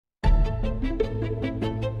All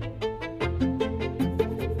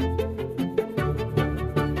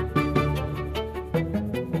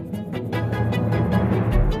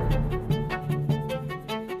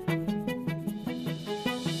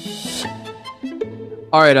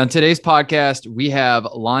right, on today's podcast, we have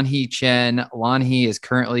Lanhee Chen. Lanhee is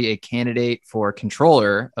currently a candidate for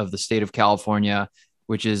controller of the state of California,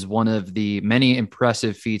 which is one of the many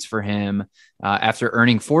impressive feats for him. After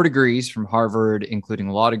earning 4 degrees from Harvard, including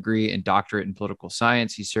a law degree and doctorate in political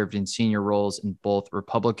science, he served in senior roles in both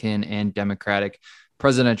Republican and Democratic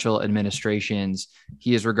presidential administrations.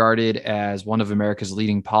 He is regarded as one of America's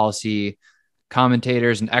leading policy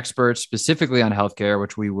commentators and experts specifically on healthcare,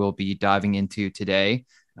 which we will be diving into today.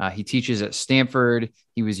 He teaches at Stanford.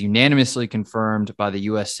 He was unanimously confirmed by the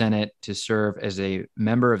U.S. Senate to serve as a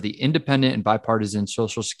member of the Independent and Bipartisan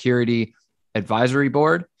Social Security Advisory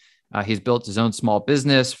Board. He's built his own small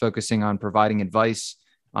business, focusing on providing advice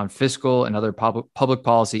on fiscal and other public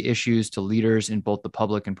policy issues to leaders in both the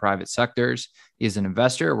public and private sectors. He is an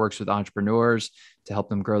investor, works with entrepreneurs to help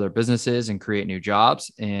them grow their businesses and create new jobs.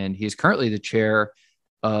 And he is currently the chair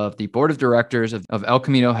of the board of directors of El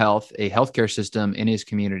Camino Health, a healthcare system in his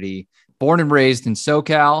community. Born and raised in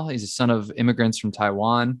SoCal, he's a son of immigrants from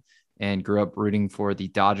Taiwan and grew up rooting for the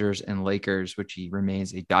Dodgers and Lakers, which he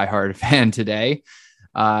remains a diehard fan today.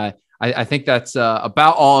 I think that's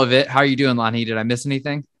about all of it. How are you doing, Lanhee? Did I miss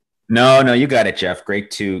anything? No, you got it, Jeff.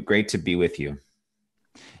 Great to be with you.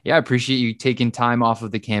 Yeah, I appreciate you taking time off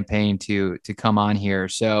of the campaign to come on here.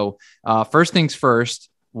 So first things first,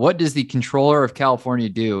 what does the controller of California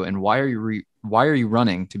do, and why are you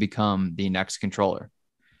running to become the next controller?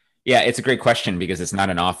 Yeah, it's a great question because it's not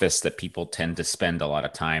an office that people tend to spend a lot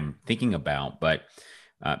of time thinking about. But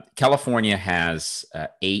California has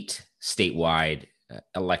 8 statewide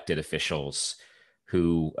elected officials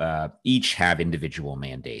who each have individual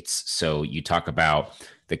mandates. So you talk about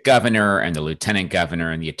the governor and the lieutenant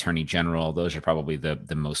governor and the attorney general. Those are probably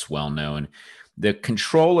the most well-known. The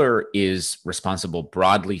controller is responsible,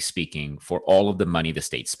 broadly speaking, for all of the money the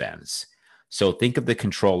state spends. So think of the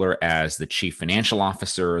controller as the chief financial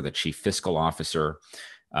officer, the chief fiscal officer,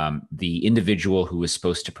 the individual who is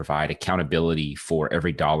supposed to provide accountability for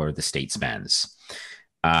every dollar the state spends.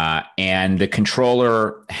 And the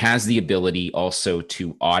controller has the ability also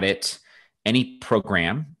to audit any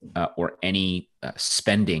program or any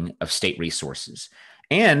spending of state resources,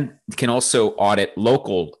 and can also audit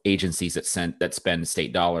local agencies that spend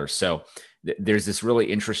state dollars. So there's this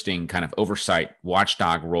really interesting kind of oversight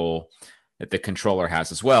watchdog role that the controller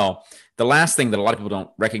has as well. The last thing that a lot of people don't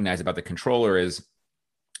recognize about the controller is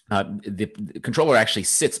the controller actually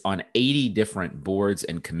sits on 80 different boards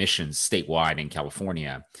and commissions statewide in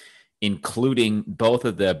California, including both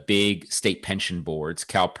of the big state pension boards,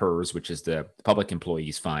 CalPERS, which is the Public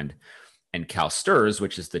Employees Fund, and CalSTRS,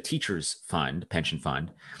 which is the Teachers Fund, pension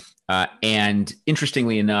fund. And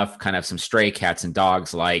interestingly enough, kind of some stray cats and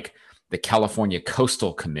dogs like the California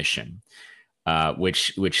Coastal Commission,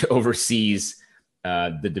 which oversees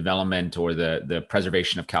the development or the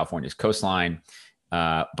preservation of California's coastline,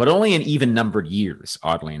 but only in even numbered years,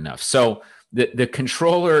 oddly enough. So the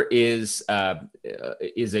controller is a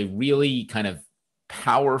really kind of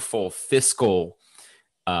powerful fiscal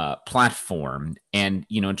platform. And,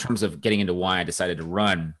 in terms of getting into why I decided to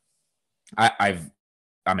run, I'm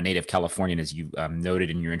a native Californian, as you noted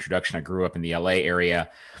in your introduction. I grew up in the LA area.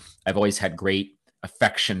 I've always had great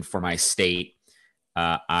affection for my state.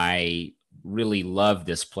 I really love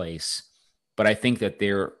this place. But I think that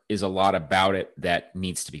there is a lot about it that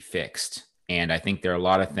needs to be fixed. And I think there are a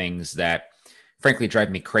lot of things that, frankly,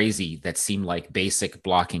 drive me crazy that seem like basic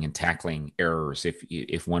blocking and tackling errors.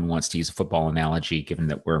 If one wants to use a football analogy, given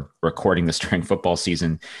that we're recording this during football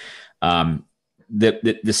season,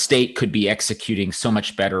 the state could be executing so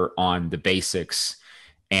much better on the basics.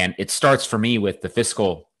 And it starts for me with the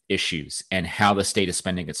fiscal issues and how the state is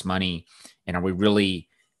spending its money. And are we really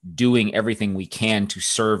doing everything we can to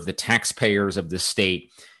serve the taxpayers of the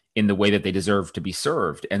state in the way that they deserve to be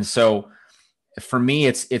served? And so for me,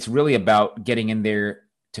 it's really about getting in there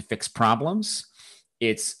to fix problems.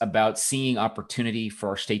 It's about seeing opportunity for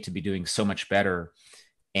our state to be doing so much better.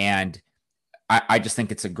 And I just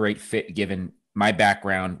think it's a great fit given my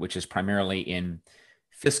background, which is primarily in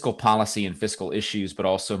fiscal policy and fiscal issues, but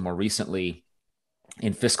also more recently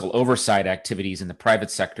in fiscal oversight activities in the private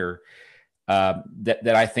sector,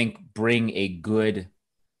 that I think bring a good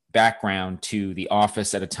background to the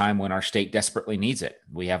office at a time when our state desperately needs it.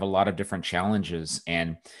 We have a lot of different challenges,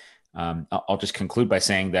 and I'll just conclude by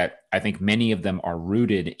saying that I think many of them are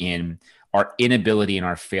rooted in our inability and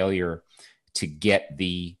our failure to get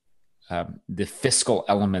the the fiscal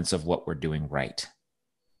elements of what we're doing right.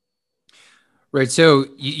 Right. So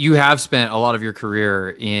you have spent a lot of your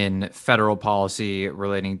career in federal policy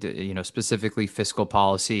relating to, specifically fiscal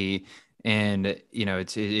policy. And,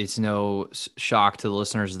 it's no shock to the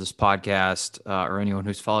listeners of this podcast or anyone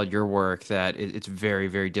who's followed your work that it's very,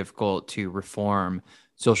 very difficult to reform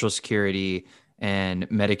Social Security and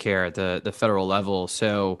Medicare at the federal level.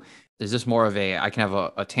 So is this more of I can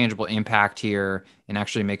have a tangible impact here and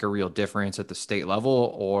actually make a real difference at the state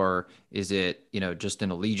level? Or is it, just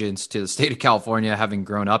an allegiance to the state of California, having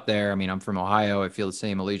grown up there? I mean, I'm from Ohio. I feel the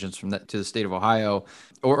same allegiance to the state of Ohio.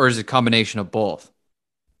 Or is it a combination of both?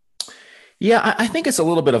 Yeah, I think it's a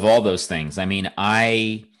little bit of all those things. I mean, as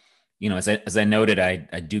I noted, I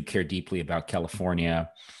do care deeply about California.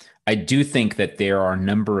 I do think that there are a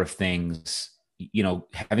number of things,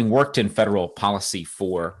 having worked in federal policy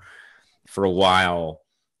for a while,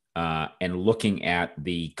 and looking at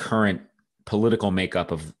the current political makeup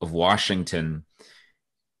of Washington,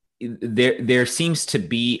 there seems to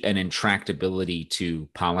be an intractability to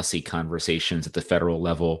policy conversations at the federal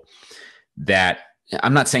level that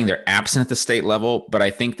I'm not saying they're absent at the state level, but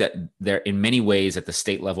I think that they're in many ways at the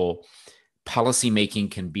state level,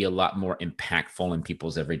 policymaking can be a lot more impactful in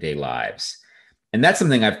people's everyday lives. And that's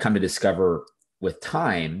something I've come to discover with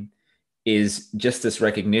time, is just this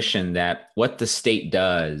recognition that what the state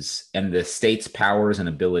does and the state's powers and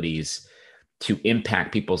abilities to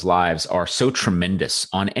impact people's lives are so tremendous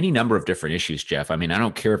on any number of different issues, Jeff. I mean, I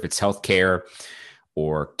don't care if it's healthcare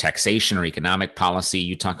or taxation or economic policy.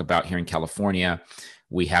 You talk about here in California,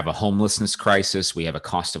 we have a homelessness crisis. We have a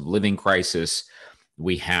cost of living crisis.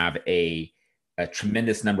 We have a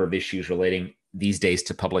tremendous number of issues relating these days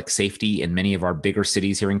to public safety in many of our bigger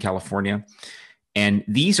cities here in California. And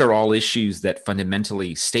these are all issues that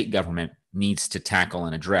fundamentally state government needs to tackle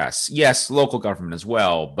and address. Yes, local government as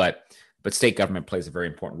well, but state government plays a very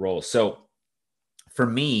important role. So for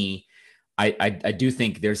me, I do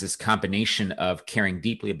think there's this combination of caring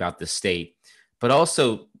deeply about the state, but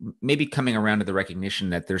also maybe coming around to the recognition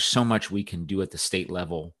that there's so much we can do at the state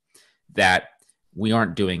level that we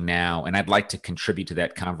aren't doing now. And I'd like to contribute to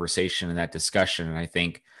that conversation and that discussion. And I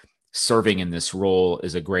think serving in this role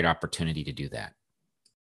is a great opportunity to do that.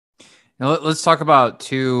 Now, let's talk about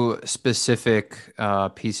two specific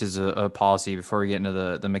pieces of policy before we get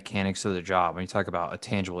into the mechanics of the job. When you talk about a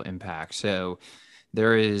tangible impact. So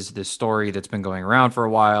there is this story that's been going around for a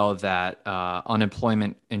while that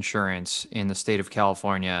unemployment insurance in the state of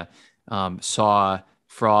California saw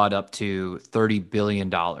fraud up to $30 billion.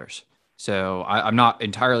 So I'm not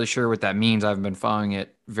entirely sure what that means. I haven't been following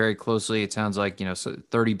it very closely. It sounds like, so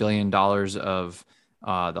 $30 billion of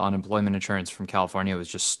the unemployment insurance from California was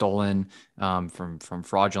just stolen from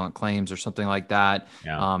fraudulent claims or something like that.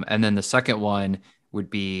 Yeah. And then the second one would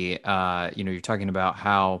be, you're talking about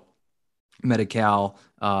how Medi-Cal,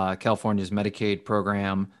 California's Medicaid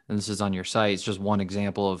program, and this is on your site. It's just one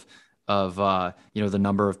example of the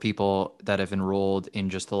number of people that have enrolled in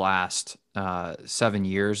just the last 7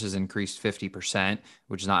 years has increased 50%,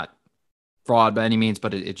 which is not fraud by any means,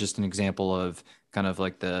 but it's just an example of kind of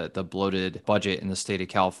like the bloated budget in the state of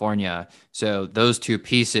California. So those two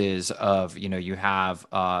pieces of, you have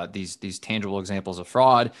these tangible examples of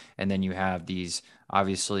fraud, and then you have these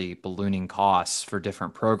obviously ballooning costs for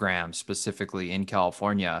different programs, specifically in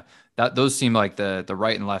California. Those seem like the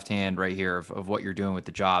right and left hand right here of what you're doing with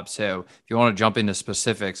the job. So if you want to jump into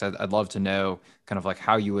specifics, I'd love to know kind of like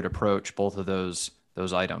how you would approach both of those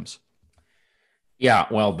items. Yeah,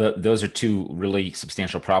 well, those are two really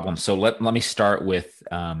substantial problems. So let me start with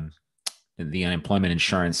the unemployment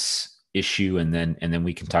insurance issue, and then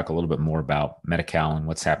we can talk a little bit more about Medi-Cal and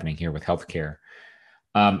what's happening here with healthcare.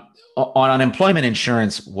 On unemployment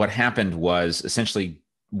insurance, what happened was essentially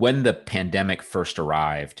when the pandemic first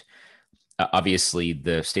arrived, obviously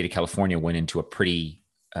the state of California went into a pretty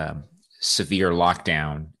severe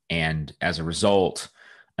lockdown, and as a result,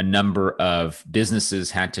 a number of businesses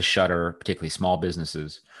had to shutter, particularly small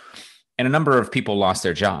businesses, and a number of people lost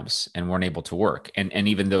their jobs and weren't able to work. And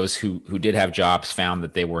even those who did have jobs found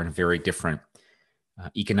that they were in a very different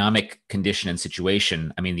economic condition and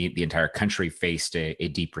situation. I mean, the entire country faced a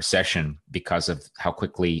deep recession because of how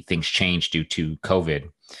quickly things changed due to COVID.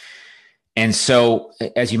 And so,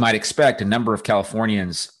 as you might expect, a number of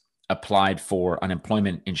Californians applied for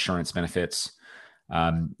unemployment insurance benefits.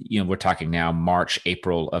 We're talking now March,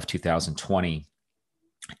 April of 2020.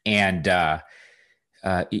 And,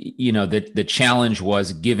 the challenge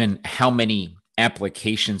was, given how many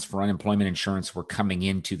applications for unemployment insurance were coming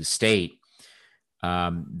into the state,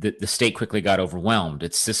 the state quickly got overwhelmed.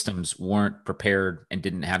 Its systems weren't prepared and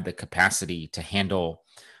didn't have the capacity to handle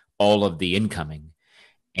all of the incoming.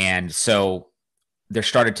 And so there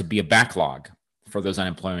started to be a backlog for those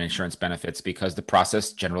unemployment insurance benefits because the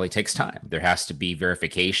process generally takes time. There has to be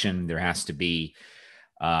verification. There has to be,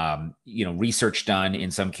 research done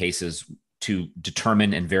in some cases to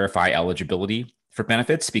determine and verify eligibility for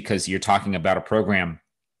benefits, because you're talking about a program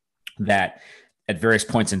that at various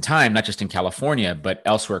points in time, not just in California, but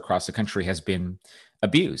elsewhere across the country, has been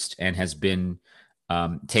abused and has been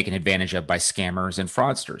taken advantage of by scammers and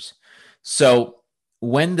fraudsters. So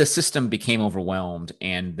when the system became overwhelmed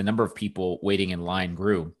and the number of people waiting in line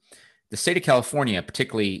grew, the state of California,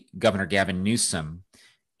 particularly Governor Gavin Newsom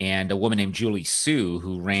and a woman named Julie Su,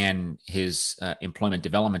 who ran his employment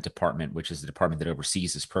development department, which is the department that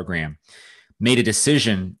oversees this program, made a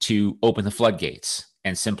decision to open the floodgates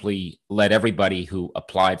and simply let everybody who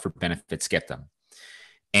applied for benefits get them.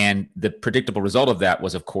 And the predictable result of that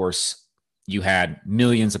was, of course, you had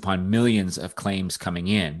millions upon millions of claims coming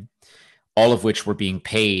in, all of which were being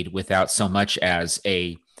paid without so much as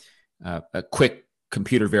a quick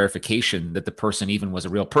computer verification that the person even was a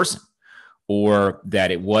real person, or that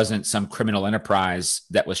it wasn't some criminal enterprise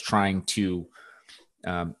that was trying to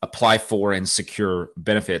apply for and secure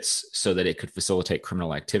benefits so that it could facilitate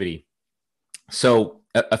criminal activity. So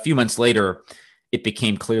a few months later, it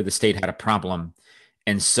became clear the state had a problem.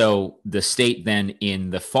 And so the state then in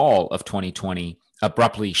the fall of 2020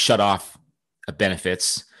 abruptly shut off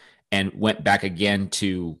benefits and went back again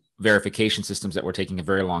to verification systems that were taking a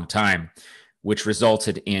very long time, which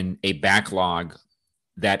resulted in a backlog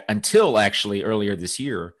that until actually earlier this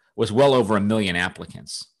year was well over 1 million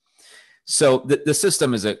applicants. So the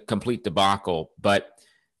system is a complete debacle. But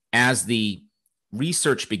as the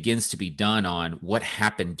research begins to be done on what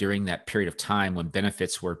happened during that period of time when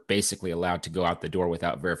benefits were basically allowed to go out the door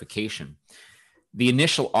without verification, the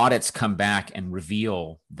initial audits come back and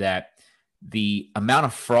reveal that the amount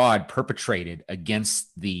of fraud perpetrated against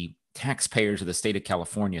the taxpayers of the state of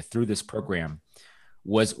California through this program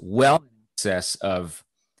was well in excess of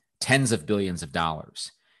tens of billions of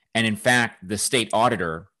dollars. And in fact, the state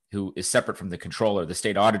auditor, who is separate from the controller, the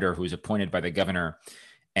state auditor who is appointed by the governor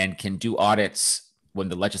and can do audits when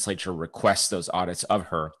the legislature requests those audits of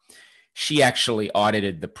her, she actually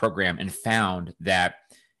audited the program and found that,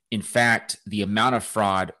 in fact, the amount of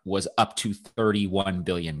fraud was up to $31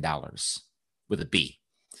 billion with a B.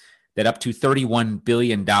 That up to $31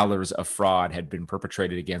 billion of fraud had been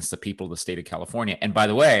perpetrated against the people of the state of California. And by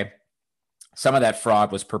the way, some of that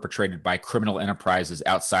fraud was perpetrated by criminal enterprises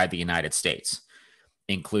outside the United States,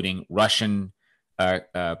 including Russian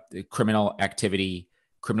criminal activity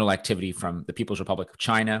from the People's Republic of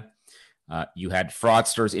China. You had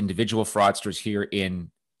fraudsters, individual fraudsters here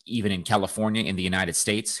even in California, in the United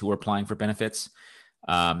States, who were applying for benefits.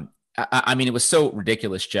 I mean, it was so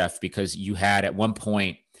ridiculous, Jeff, because you had at one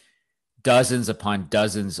point dozens upon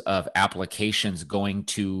dozens of applications going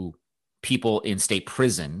to people in state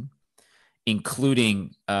prison,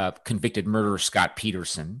 including convicted murderer Scott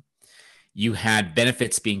Peterson. You had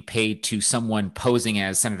benefits being paid to someone posing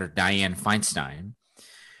as Senator Dianne Feinstein.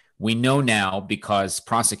 We know now, because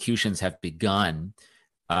prosecutions have begun,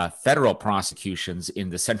 federal prosecutions in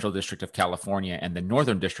the Central District of California and the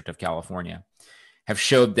Northern District of California have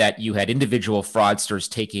showed that you had individual fraudsters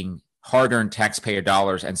taking hard-earned taxpayer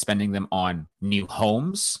dollars and spending them on new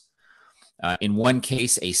homes. In one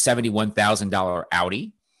case, a $71,000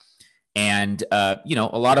 Audi, and a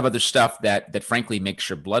lot of other stuff that frankly makes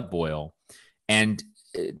your blood boil. And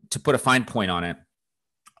to put a fine point on it,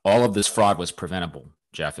 all of this fraud was preventable,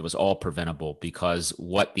 Jeff. It was all preventable because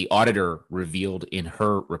what the auditor revealed in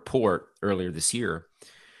her report earlier this year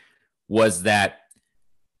was that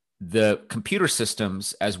the computer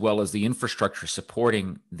systems, as well as the infrastructure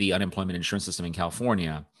supporting the unemployment insurance system in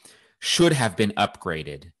California, should have been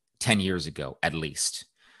upgraded 10 years ago, at least.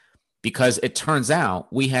 Because it turns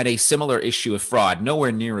out we had a similar issue of fraud,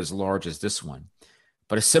 nowhere near as large as this one,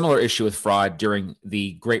 but a similar issue with fraud during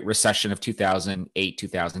the Great Recession of 2008,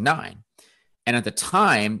 2009. And at the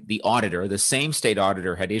time, the auditor, the same state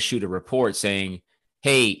auditor, had issued a report saying,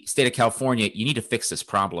 hey, state of California, you need to fix this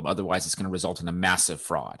problem. Otherwise, it's going to result in a massive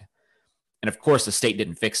fraud. And of course, the state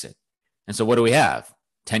didn't fix it. And so what do we have?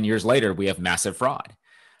 10 years later, we have massive fraud.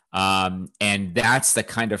 And that's the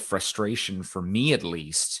kind of frustration, for me at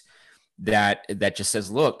least, that just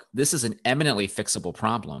says, look, this is an eminently fixable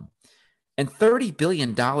problem. And $30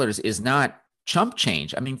 billion is not chump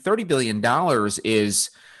change. I mean, $30 billion is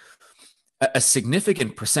a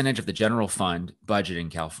significant percentage of the general fund budget in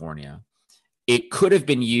California. It could have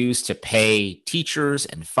been used to pay teachers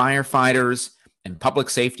and firefighters and public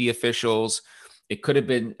safety officials. It could have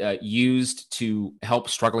been used to help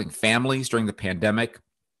struggling families during the pandemic.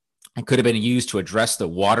 It could have been used to address the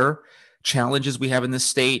water challenges we have in this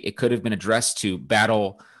state. It could have been addressed to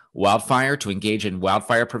battle wildfire, to engage in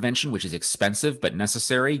wildfire prevention, which is expensive but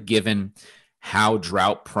necessary given how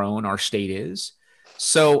drought prone our state is.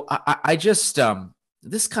 So I just,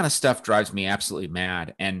 this kind of stuff drives me absolutely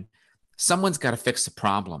mad. And someone's got to fix the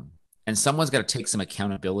problem, and someone's got to take some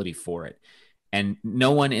accountability for it. And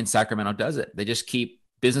no one in Sacramento does it. They just keep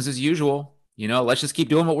business as usual. Let's just keep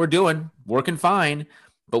doing what we're doing, working fine,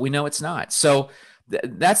 but we know it's not. So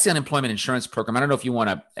that's the unemployment insurance program. I don't know if you want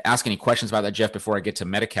to ask any questions about that, Jeff, before I get to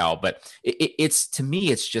Medi-Cal, but it's, to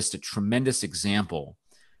me, it's just a tremendous example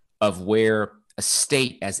of where a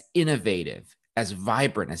state as innovative, as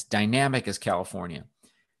vibrant, as dynamic as California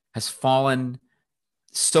has fallen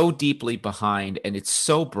so deeply behind, and it's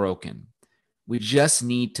so broken. We just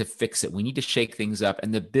need to fix it. We need to shake things up,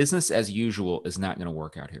 and the business as usual is not going to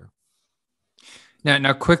work out here.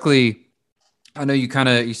 Now quickly, I know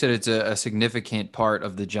you said it's a significant part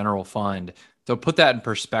of the general fund. So put that in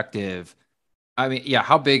perspective. I mean, yeah,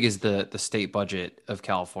 how big is the state budget of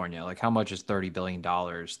California? Like, how much is $30 billion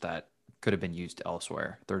that could have been used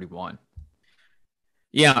elsewhere? 31.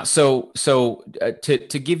 Yeah. So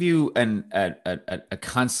to give you a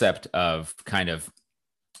concept of kind of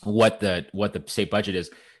what the state budget is,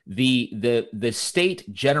 the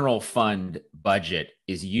state general fund budget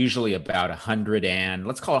is usually about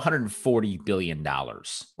 $140 billion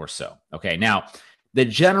or so. Okay. Now, the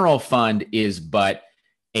general fund is but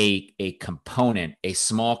a component, a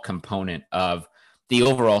small component of the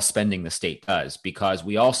overall spending the state does, because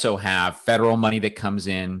we also have federal money that comes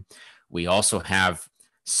in. We also have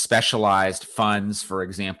specialized funds, for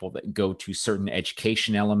example, that go to certain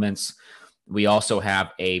education elements. We also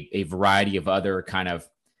have a variety of other kind of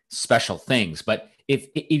special things. But if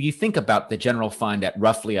you think about the general fund at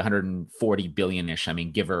roughly 140 billion-ish, I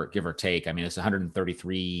mean, give or take, I mean, it's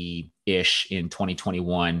 133-ish in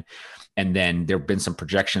 2021. And then there have been some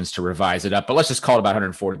projections to revise it up, but let's just call it about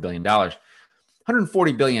 $140 billion.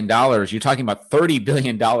 $140 billion, you're talking about $30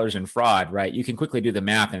 billion in fraud, right? You can quickly do the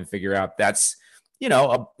math and figure out that's,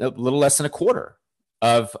 a little less than a quarter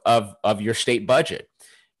of your state budget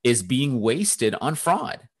is being wasted on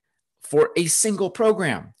fraud for a single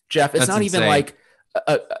program. Jeff, it's not even like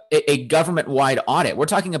a government-wide audit. We're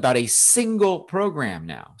talking about a single program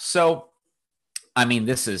now. So, I mean,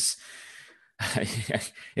 this is,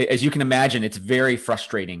 as you can imagine, it's very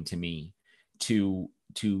frustrating to me to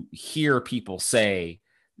hear people say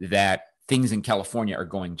that things in California are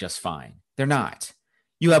going just fine. They're not.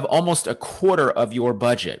 You have almost a quarter of your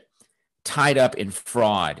budget tied up in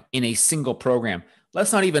fraud in a single program.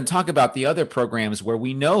 Let's not even talk about the other programs where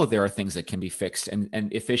we know there are things that can be fixed and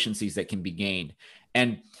efficiencies that can be gained.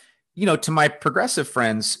 And, to my progressive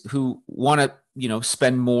friends who want to,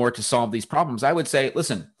 spend more to solve these problems, I would say,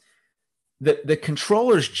 listen, the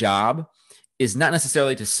controller's job is not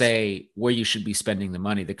necessarily to say where you should be spending the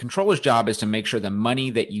money. The controller's job is to make sure the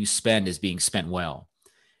money that you spend is being spent well.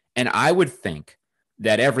 And I would think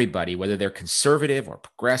that everybody, whether they're conservative or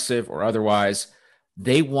progressive or otherwise,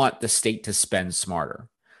 they want the state to spend smarter.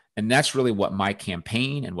 And that's really what my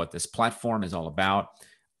campaign and what this platform is all about.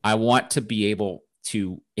 I want to be able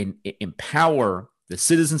to empower the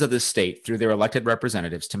citizens of this state through their elected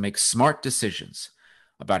representatives to make smart decisions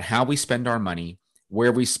about how we spend our money,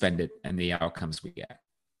 where we spend it, and the outcomes we get.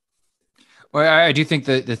 Well, I do think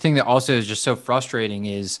that the thing that also is just so frustrating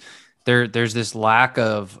is there's this lack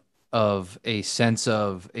of a sense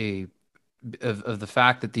of the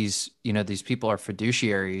fact that these people are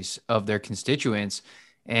fiduciaries of their constituents,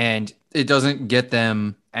 and it doesn't get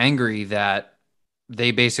them angry that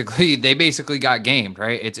they basically got gamed,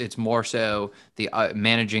 right? It's more so the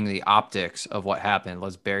managing the optics of what happened.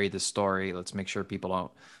 Let's bury the story. Let's make sure people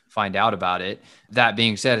don't find out about it. That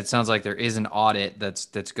being said, it sounds like there is an audit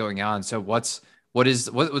that's going on. So what's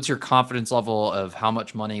your confidence level of how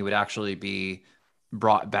much money would actually be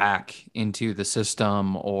brought back into the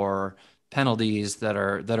system, or penalties that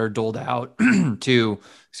are doled out to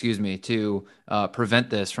prevent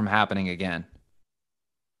this from happening again?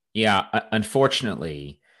 Yeah,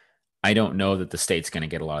 unfortunately, I don't know that the state's going to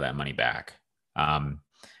get a lot of that money back.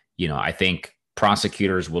 I think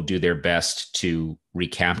prosecutors will do their best to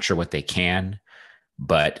recapture what they can,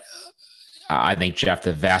 but I think, Jeff,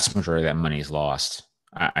 the vast majority of that money is lost.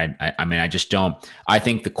 I mean, I just don't. I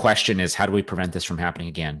think the question is, how do we prevent this from happening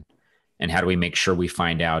again? And how do we make sure we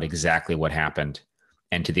find out exactly what happened?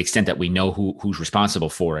 And to the extent that we know who's responsible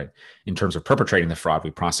for it in terms of perpetrating the fraud,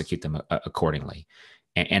 we prosecute them accordingly.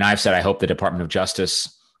 And I've said I hope the Department of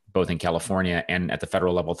Justice, both in California and at the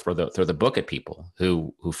federal level, throw the book at people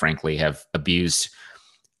who frankly have abused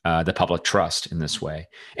the public trust in this way.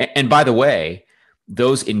 And by the way,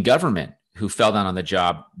 those in government who fell down on the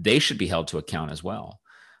job, they should be held to account as well.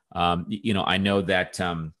 I know that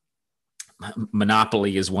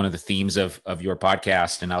monopoly is one of the themes of your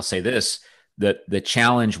podcast, and I'll say this: the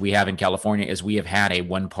challenge we have in California is we have had a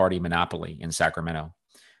one-party monopoly in Sacramento.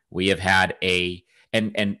 We have had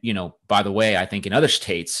and by the way, I think in other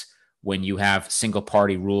states, when you have single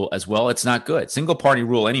party rule as well, it's not good. Single party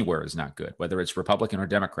rule anywhere is not good, whether it's Republican or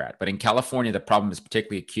Democrat. But in California, the problem is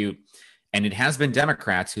particularly acute. And it has been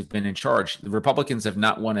Democrats who've been in charge. The Republicans have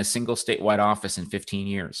not won a single statewide office in 15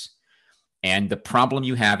 years. And the problem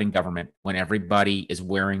you have in government when everybody is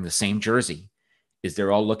wearing the same jersey is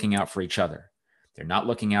they're all looking out for each other. They're not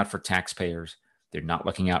looking out for taxpayers. They're not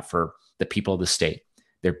looking out for the people of the state.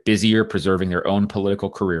 They're busier preserving their own political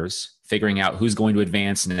careers, figuring out who's going to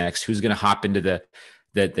advance next, who's going to hop into the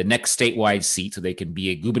next statewide seat so they can be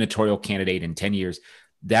a gubernatorial candidate in 10 years.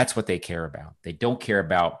 That's what they care about. They don't care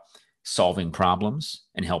about solving problems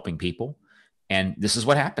and helping people. And this is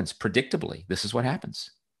what happens. Predictably, this is what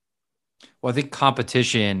happens. Well, I think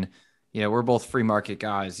competition, we're both free market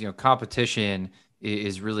guys. Competition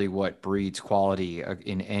is really what breeds quality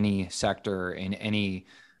in any sector, in any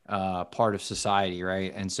part of society,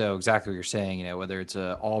 right? And so exactly what you're saying, whether it's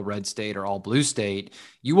a all red state or all blue state,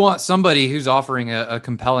 you want somebody who's offering a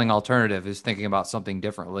compelling alternative, who's thinking about something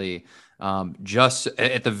differently, just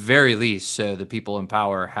at the very least. So the people in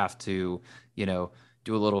power have to,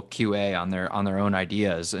 do a little QA on their own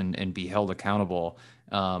ideas and be held accountable.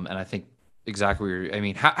 And I think exactly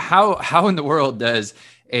what how in the world does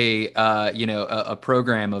a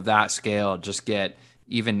program of that scale just get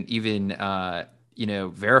even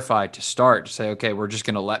verified to start, to say, okay, we're just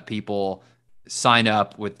going to let people sign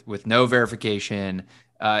up with no verification?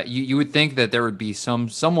 You would think that there would be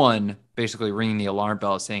someone basically ringing the alarm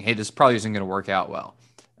bell saying, hey, this probably isn't going to work out well.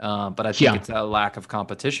 But I think it's a lack of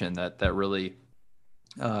competition that really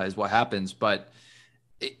is what happens. But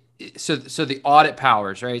so the audit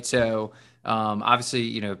powers, right? So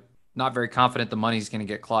obviously, not very confident the money's going to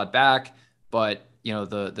get clawed back, but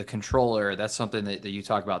the controller, that's something that you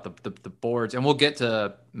talk about, the boards, and we'll get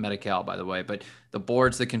to Medi-Cal, by the way, but the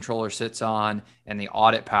boards the controller sits on and the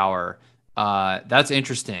audit power, that's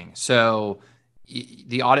interesting. So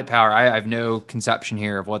the audit power, I have no conception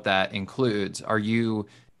here of what that includes. Are you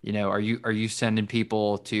sending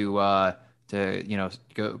people to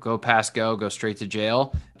go past go straight to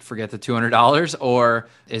jail, forget the $200, or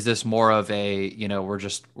is this more of a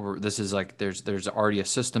this is like there's already a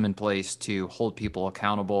system in place to hold people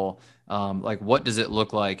accountable? Like, what does it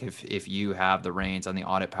look like if you have the reins on the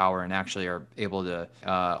audit power and actually are able to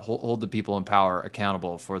hold the people in power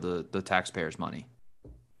accountable for the taxpayers' money?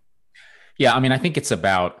 Yeah, I think it's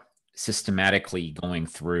about systematically going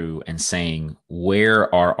through and saying,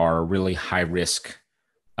 where are our really high risk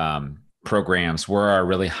programs, where are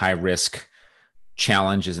really high risk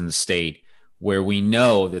challenges in the state, where we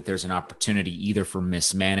know that there's an opportunity either for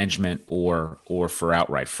mismanagement or for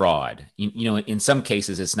outright fraud. In some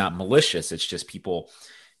cases, it's not malicious. It's just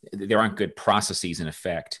there aren't good processes in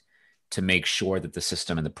effect to make sure that the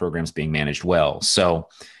system and the program's being managed well. So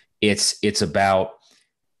it's about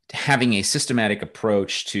having a systematic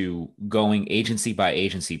approach to going agency by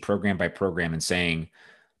agency, program by program, and saying,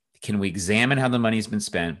 can we examine how the money's been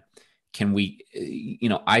spent? Can we,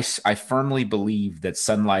 I firmly believe that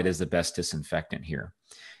sunlight is the best disinfectant here.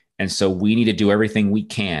 And so we need to do everything we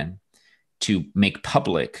can to make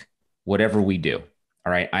public whatever we do.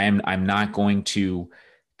 All right. I'm not going to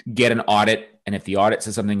get an audit, and if the audit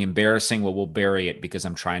says something embarrassing, well, we'll bury it because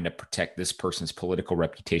I'm trying to protect this person's political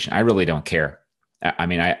reputation. I really don't care.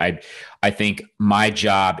 I think my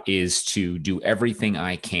job is to do everything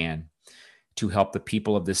I can to help the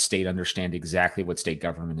people of this state understand exactly what state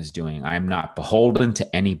government is doing. I'm not beholden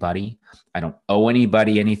to anybody. I don't owe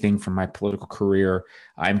anybody anything from my political career.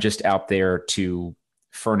 I'm just out there to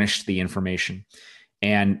furnish the information.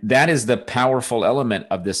 And that is the powerful element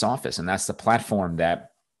of this office. And that's the platform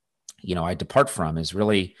that, I depart from, is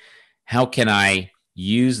really, how can I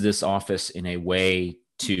use this office in a way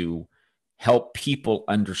to help people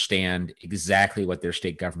understand exactly what their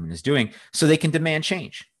state government is doing so they can demand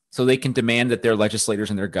change, so they can demand that their legislators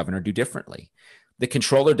and their governor do differently. The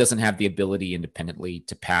controller doesn't have the ability independently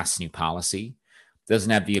to pass new policy, doesn't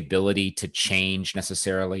have the ability to change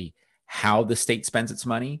necessarily how the state spends its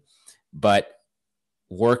money, but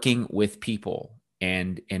working with people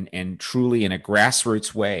and truly in a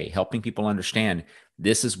grassroots way, helping people understand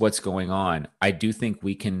this is what's going on. I do think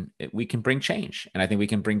we can bring change, and I think we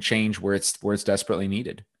can bring change where it's desperately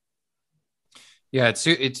needed. Yeah,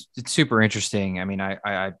 it's super interesting.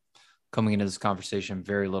 I coming into this conversation,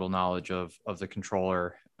 very little knowledge of the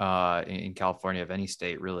controller in California, of any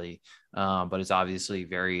state really, but it's obviously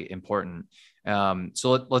very important.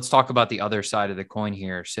 So let's talk about the other side of the coin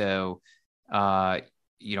here. So,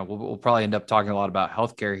 we'll probably end up talking a lot about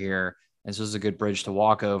healthcare here, and so this is a good bridge to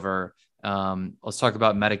walk over. Let's talk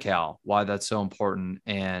about Medi-Cal, why that's so important,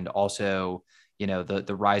 and also,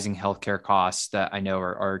 the rising healthcare costs that I know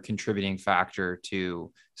are a contributing factor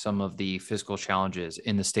to some of the fiscal challenges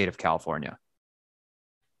in the state of California.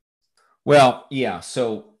 Well, yeah.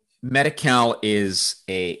 So Medi-Cal is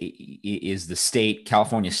the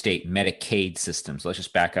California state Medicaid system. So let's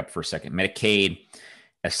just back up for a second. Medicaid,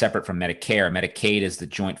 as separate from Medicare. Medicaid is the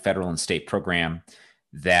joint federal and state program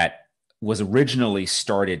that was originally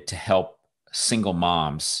started to help single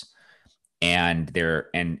moms, and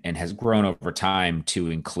has grown over time to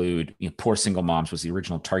include, poor single moms was the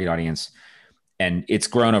original target audience, and it's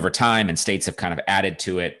grown over time, and states have kind of added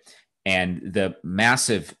to it. And the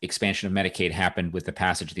massive expansion of Medicaid happened with the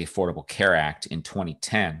passage of the Affordable Care Act in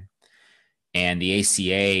 2010, and the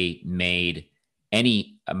ACA made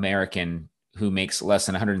any American who makes less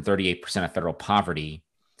than 138% of federal poverty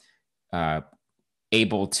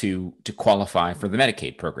able to qualify for the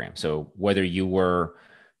Medicaid program. So whether you were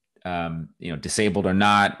disabled or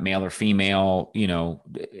not, male or female,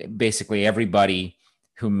 basically everybody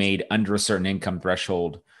who made under a certain income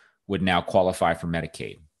threshold would now qualify for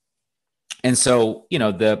Medicaid. And so,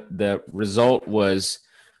 the result was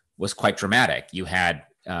quite dramatic. You had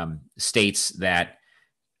states that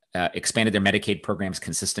expanded their Medicaid programs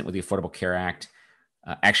consistent with the Affordable Care Act.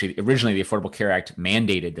 Actually, originally, the Affordable Care Act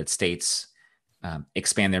mandated that states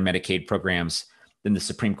expand their Medicaid programs. Then the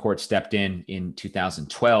Supreme Court stepped in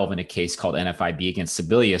 2012 in a case called NFIB against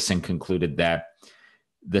Sebelius, and concluded that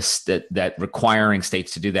that requiring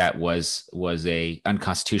states to do that was a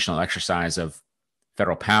unconstitutional exercise of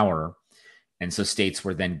federal power. And so states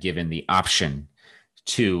were then given the option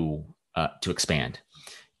to expand.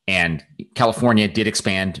 And California did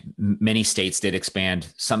expand. Many states did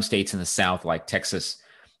expand. Some states in the South, like Texas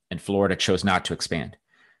and Florida, chose not to expand.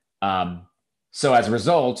 So as a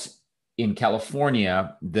result, in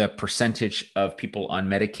California, the percentage of people on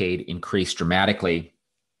Medicaid increased dramatically,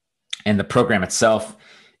 and the program itself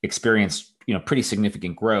experienced, pretty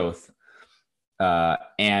significant growth.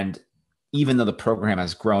 And even though the program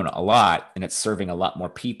has grown a lot and it's serving a lot more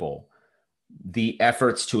people, the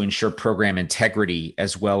efforts to ensure program integrity,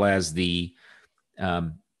 as well as the,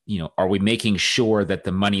 are we making sure that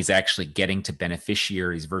the money is actually getting to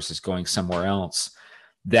beneficiaries versus going somewhere else?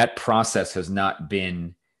 That process has not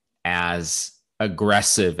been as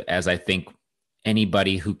aggressive as I think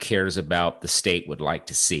anybody who cares about the state would like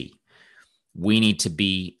to see. We need to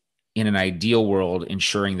be, in an ideal world,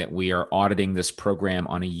 ensuring that we are auditing this program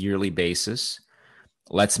on a yearly basis.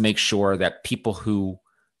 Let's make sure that people who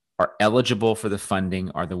are eligible for the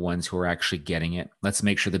funding are the ones who are actually getting it. Let's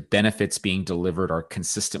make sure the benefits being delivered are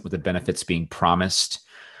consistent with the benefits being promised.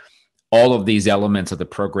 All of these elements of the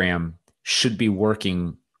program should be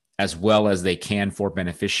working as well as they can for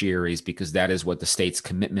beneficiaries, because that is what the state's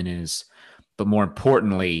commitment is. But more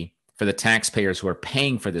importantly, for the taxpayers who are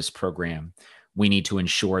paying for this program, we need to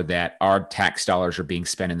ensure that our tax dollars are being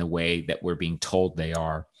spent in the way that we're being told they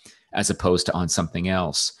are, as opposed to on something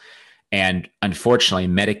else. And unfortunately,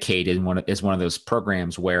 Medicaid is one of those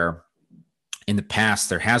programs where in the past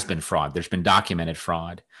there has been fraud. There's been documented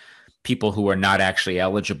fraud. People who are not actually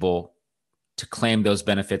eligible to claim those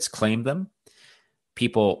benefits claim them.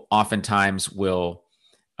 People oftentimes will,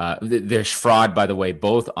 there's fraud, by the way,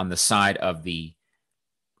 both on the side of the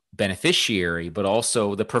beneficiary, but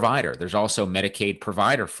also the provider. There's also Medicaid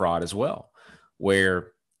provider fraud as well,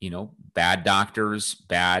 where, bad doctors,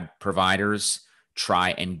 bad providers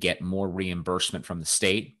try and get more reimbursement from the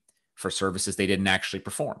state for services they didn't actually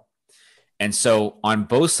perform. And so on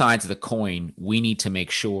both sides of the coin, we need to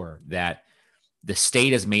make sure that the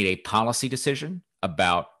state has made a policy decision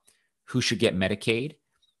about who should get Medicaid.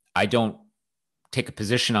 I don't take a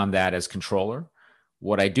position on that as controller.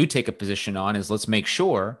 What I do take a position on is, let's make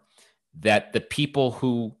sure that the people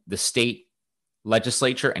who the state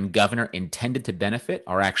legislature and governor intended to benefit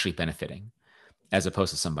are actually benefiting, as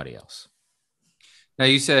opposed to somebody else. Now,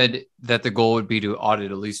 you said that the goal would be to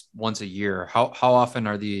audit at least once a year. How often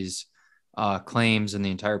are these claims in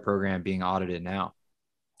the entire program being audited now?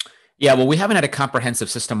 Yeah, well, we haven't had a comprehensive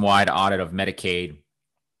system-wide audit of Medicaid.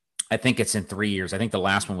 I think it's in 3 years. I think the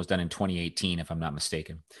last one was done in 2018, if I'm not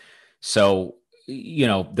mistaken. So,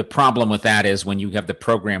 the problem with that is when you have the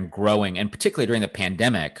program growing, and particularly during the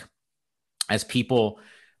pandemic, as people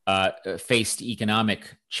faced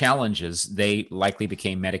economic challenges, they likely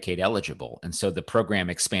became Medicaid eligible. And so the program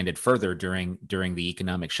expanded further during the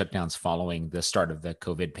economic shutdowns following the start of the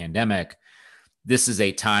COVID pandemic. This is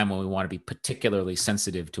a time when we want to be particularly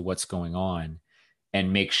sensitive to what's going on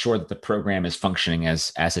and make sure that the program is functioning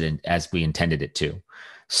as we intended it to.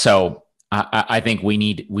 So I think we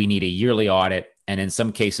need a yearly audit, and in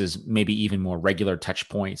some cases, maybe even more regular touch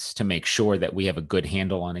points to make sure that we have a good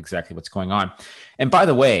handle on exactly what's going on. And by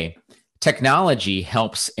the way, technology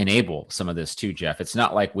helps enable some of this too, Jeff. It's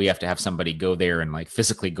not like we have to have somebody go there and like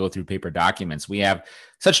physically go through paper documents. We have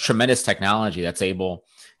such tremendous technology that's able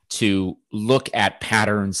to look at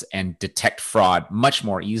patterns and detect fraud much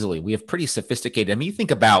more easily. We have pretty sophisticated, I mean, you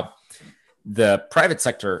think about the private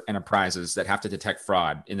sector enterprises that have to detect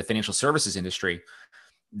fraud in the financial services industry.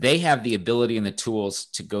 They have the ability and the tools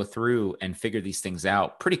to go through and figure these things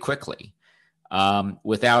out pretty quickly,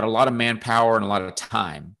 without a lot of manpower and a lot of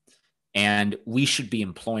time. And we should be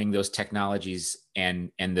employing those technologies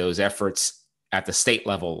and those efforts at the state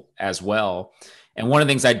level as well. And one of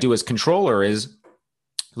the things I do as controller is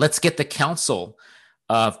let's get the council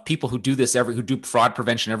of people who do this who do fraud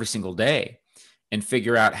prevention every single day and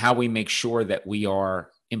figure out how we make sure that we are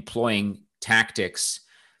employing tactics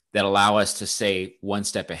that allow us to stay one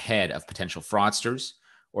step ahead of potential fraudsters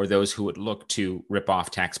or those who would look to rip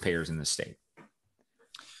off taxpayers in the state.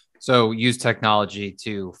 So use technology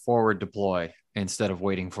to forward deploy instead of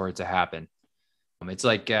waiting for it to happen. It's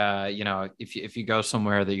like, if you go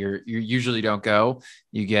somewhere that you usually don't go,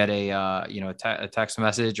 you get a text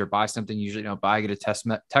message, or buy something you usually don't buy, get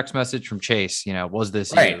a text message from Chase, was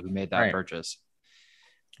this you who made that purchase?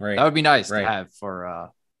 Right. That would be nice to have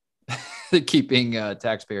for keeping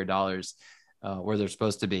taxpayer dollars where they're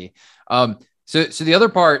supposed to be. So the other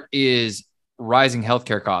part is rising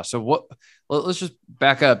healthcare costs. So let's just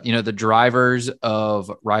back up, the drivers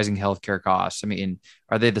of rising healthcare costs. I mean,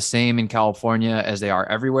 are they the same in California as they are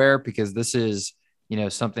everywhere? Because this is,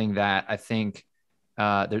 something that I think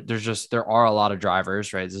there are a lot of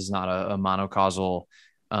drivers, right? This is not a monocausal,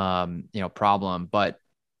 problem, but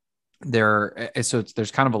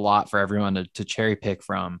there's kind of a lot for everyone to cherry pick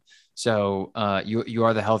from. So you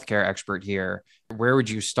are the healthcare expert here. Where would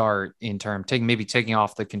you start in taking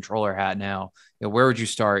off the controller hat now? Where would you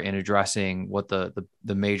start in addressing what the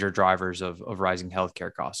major drivers of rising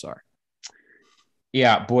healthcare costs are?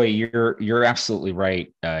 Yeah, boy, you're absolutely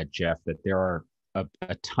right, Jeff, that there are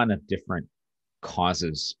a ton of different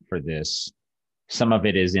causes for this. Some of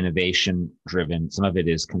it is innovation driven. Some of it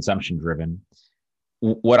is consumption driven.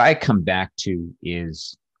 What I come back to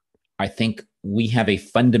is, I think we have a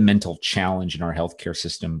fundamental challenge in our healthcare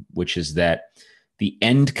system, which is that the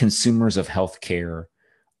end consumers of healthcare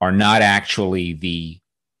are not actually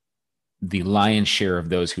the lion's share of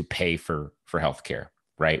those who pay for healthcare,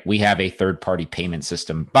 right? We have a third-party payment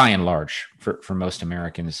system, by and large, for most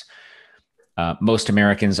Americans. Most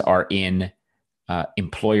Americans are in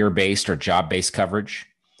employer-based or job-based coverage.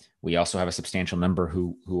 We also have a substantial number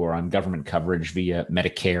who are on government coverage via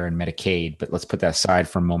Medicare and Medicaid, but let's put that aside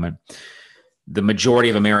for a moment. The majority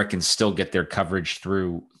of Americans still get their coverage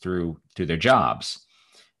through their jobs.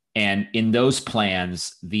 And in those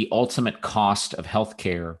plans, the ultimate cost of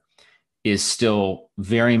healthcare is still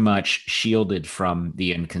very much shielded from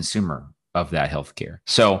the end consumer of that healthcare.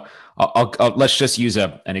 So let's just use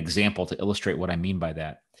an example to illustrate what I mean by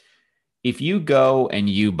that. If you go and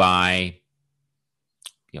you buy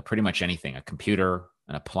pretty much anything, a computer,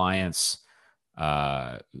 an appliance,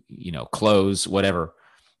 clothes, whatever,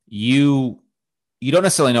 you don't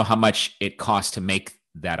necessarily know how much it costs to make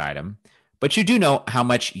that item, but you do know how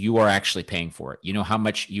much you are actually paying for it. You know how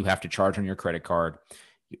much you have to charge on your credit card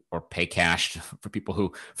or pay cash for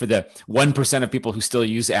the 1% of people who still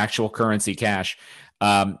use actual currency cash.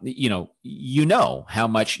 You know how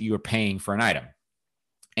much you're paying for an item,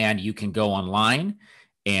 and you can go online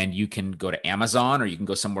and you can go to Amazon or you can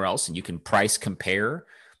go somewhere else and you can price compare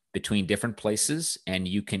between different places, and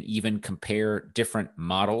you can even compare different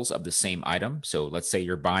models of the same item. So let's say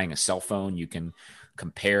you're buying a cell phone, you can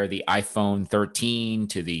compare the iPhone 13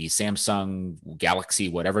 to the Samsung Galaxy,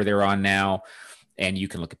 whatever they're on now. And you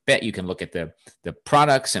can look at the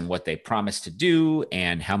products and what they promise to do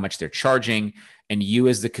and how much they're charging. And you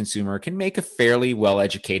as the consumer can make a fairly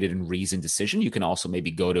well-educated and reasoned decision. You can also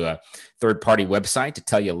maybe go to a third-party website to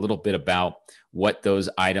tell you a little bit about what those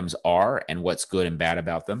items are and what's good and bad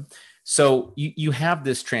about them. So you have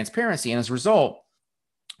this transparency. And as a result,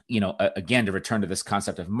 again, to return to this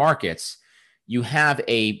concept of markets, you have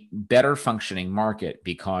a better functioning market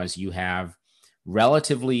because you have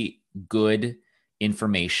relatively good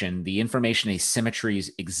information. The information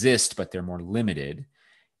asymmetries exist, but they're more limited.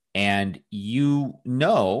 And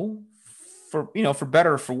for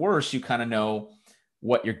better or for worse, you kind of know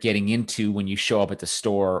what you're getting into when you show up at the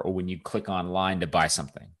store or when you click online to buy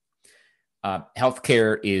something.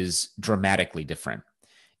 Healthcare is dramatically different.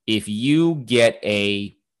 If you get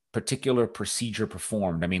a particular procedure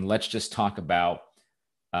performed, I mean, let's just talk about,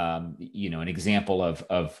 an example of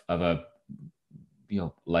a,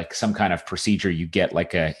 like some kind of procedure you get,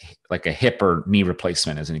 like a hip or knee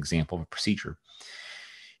replacement as an example of a procedure.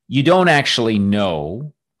 You don't actually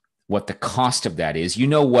know what the cost of that is. You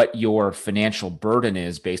know what your financial burden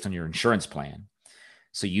is based on your insurance plan.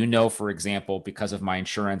 So, for example, because of my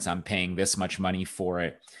insurance, I'm paying this much money for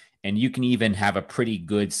it. And you can even have a pretty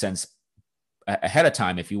good sense ahead of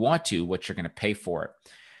time, if you want to, what you're going to pay for it.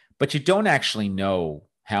 But you don't actually know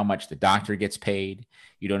how much the doctor gets paid.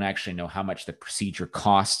 You don't actually know how much the procedure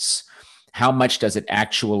costs. How much does it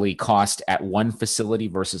actually cost at one facility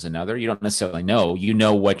versus another? You don't necessarily know. You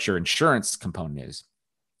know what your insurance component is.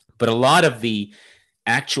 But a lot of the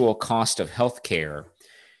actual cost of healthcare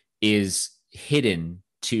is hidden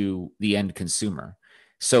to the end consumer.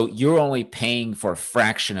 So you're only paying for a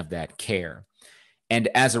fraction of that care. And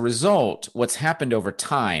as a result, what's happened over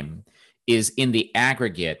time is, in the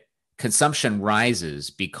aggregate, consumption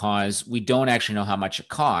rises because we don't actually know how much it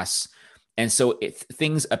costs. And so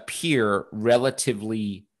things appear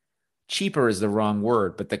relatively cheaper is the wrong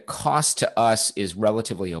word, but the cost to us is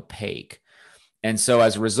relatively opaque. And so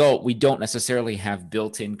as a result, we don't necessarily have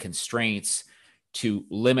built-in constraints to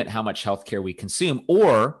limit how much healthcare we consume.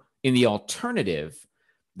 Or in the alternative,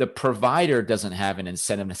 the provider doesn't have an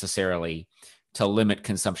incentive necessarily to limit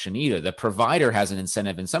consumption either. The provider has an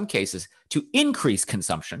incentive in some cases to increase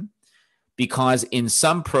consumption, because in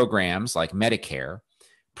some programs like Medicare,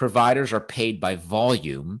 providers are paid by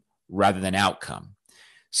volume rather than outcome.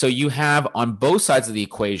 So you have, on both sides of the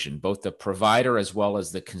equation, both the provider as well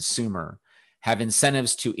as the consumer have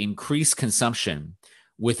incentives to increase consumption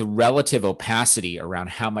with relative opacity around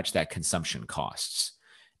how much that consumption costs.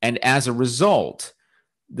 And as a result,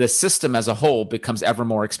 the system as a whole becomes ever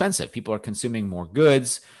more expensive. People are consuming more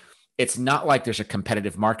goods. It's not like there's a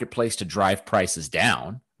competitive marketplace to drive prices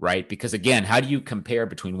down, right? Because again, how do you compare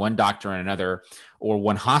between one doctor and another, or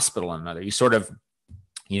one hospital and another? You sort of,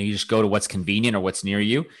 you just go to what's convenient or what's near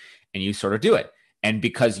you, and you sort of do it. And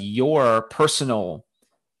because your personal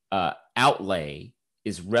outlay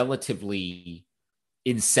is relatively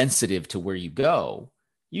insensitive to where you go,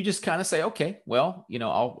 you just kind of say, okay, well,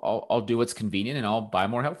 I'll do what's convenient and I'll buy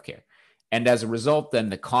more healthcare. And as a result, then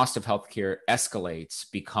the cost of healthcare escalates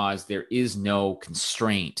because there is no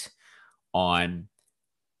constraint on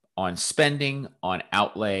spending, on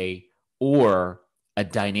outlay, or a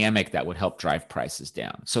dynamic that would help drive prices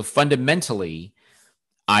down. So fundamentally,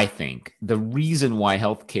 I think the reason why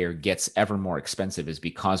healthcare gets ever more expensive is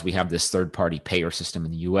because we have this third-party payer system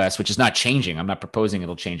in the US, which is not changing. I'm not proposing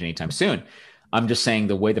it'll change anytime soon. I'm just saying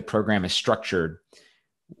the way the program is structured,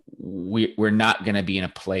 we're not going to be in a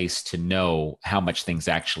place to know how much things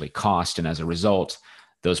actually cost. And as a result,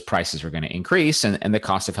 those prices are going to increase, and the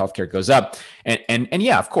cost of healthcare goes up. And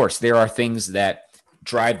yeah, of course, there are things that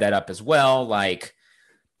drive that up as well. Like,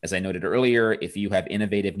 as I noted earlier, if you have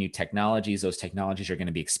innovative new technologies, those technologies are going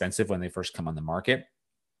to be expensive when they first come on the market.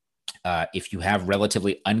 If you have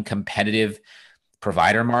relatively uncompetitive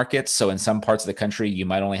provider markets, so in some parts of the country, you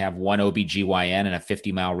might only have one OBGYN in a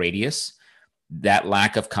 50-mile radius, that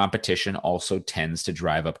lack of competition also tends to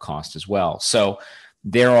drive up cost as well. So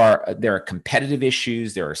there are competitive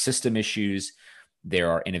issues, there are system issues, there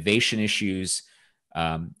are innovation issues.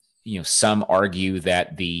 Some argue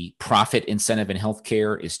that the profit incentive in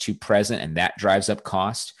healthcare is too present, and that drives up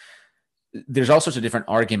cost. There's all sorts of different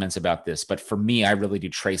arguments about this, but for me, I really do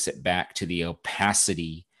trace it back to the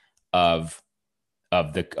opacity of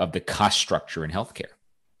the cost structure in healthcare.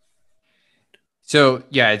 So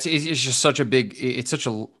yeah, it's just such a big, it's such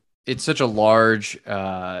a large,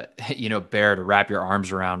 bear to wrap your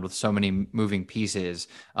arms around, with so many moving pieces.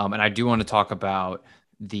 And I do want to talk about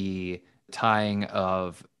the tying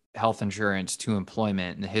of health insurance to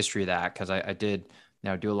employment and the history of that, because I did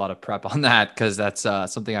do a lot of prep on that, because that's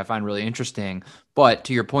something I find really interesting. But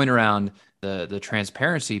to your point around the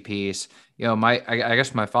transparency piece, I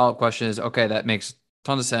guess my follow-up question is, okay, that makes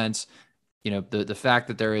tons of sense. The fact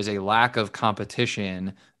that there is a lack of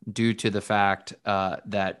competition due to the fact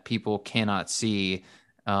that people cannot see,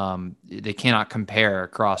 they cannot compare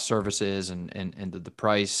across services and the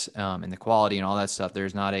price and the quality and all that stuff.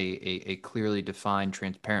 There's not a clearly defined,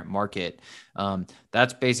 transparent market.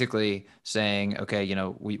 That's basically saying, okay,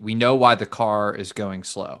 we know why the car is going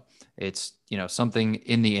slow. It's, something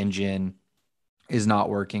in the engine is not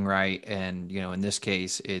working right. And, in this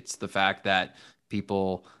case, it's the fact that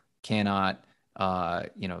people cannot,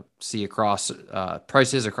 see across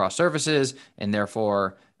prices across services, and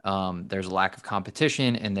therefore there's a lack of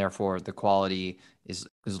competition, and therefore the quality is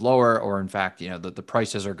lower, or in fact, the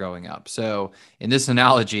prices are going up. So in this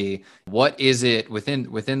analogy, what is it within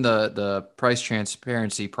the price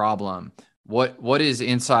transparency problem? What is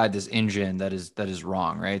inside this engine that is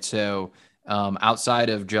wrong, right? So outside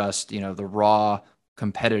of just the raw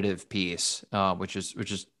competitive piece, which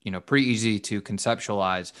is pretty easy to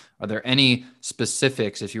conceptualize. Are there any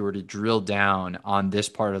specifics, if you were to drill down on this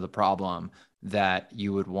part of the problem, that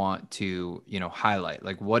you would want to highlight?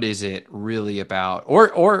 Like, what is it really about?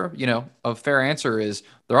 Or a fair answer is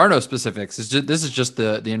there are no specifics. This is just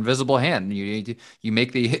the invisible hand. You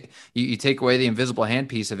make you take away the invisible hand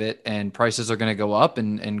piece of it, and prices are going to go up,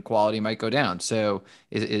 and quality might go down. So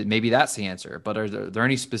maybe that's the answer. But are there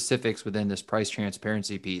any specifics within this price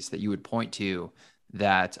transparency piece that you would point to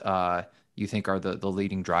that you think are the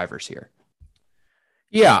leading drivers here?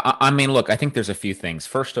 Yeah, I mean, look, I think there's a few things.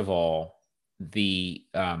 First of all, there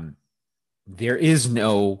is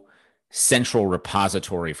no central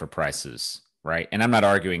repository for prices, right? And I'm not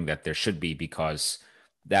arguing that there should be, because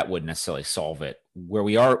that wouldn't necessarily solve it. Where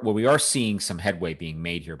we are seeing some headway being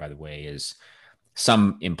made here, by the way, is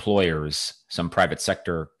some employers, some private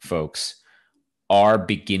sector folks are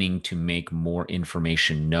beginning to make more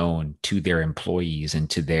information known to their employees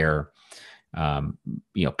and to their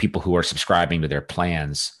people who are subscribing to their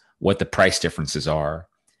plans, what the price differences are.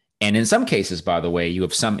 And in some cases, by the way, you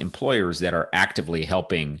have some employers that are actively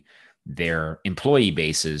helping their employee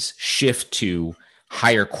bases shift to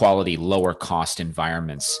higher quality, lower cost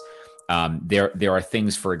environments. There are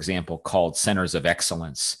things, for example, called centers of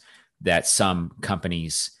excellence that some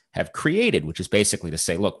companies have created, which is basically to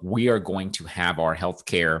say, look, we are going to have our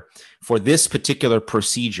healthcare for this particular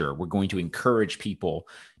procedure. We're going to encourage people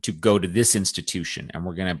to go to this institution, and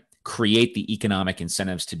we're going to create the economic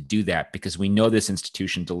incentives to do that because we know this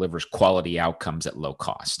institution delivers quality outcomes at low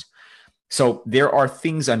cost. So there are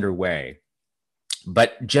things underway,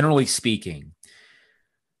 but generally speaking,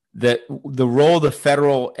 the role the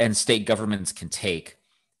federal and state governments can take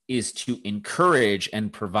is to encourage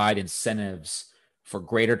and provide incentives for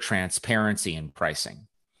greater transparency in pricing.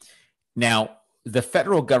 Now, the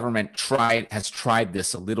federal government has tried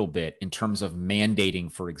this a little bit in terms of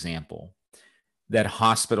mandating, for example, that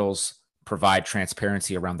hospitals provide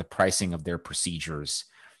transparency around the pricing of their procedures,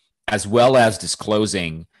 as well as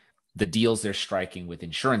disclosing the deals they're striking with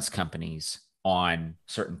insurance companies on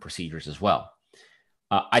certain procedures as well.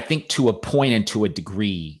 I think to a point and to a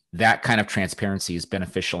degree, that kind of transparency is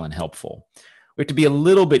beneficial and helpful. We have to be a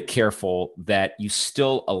little bit careful that you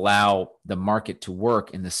still allow the market to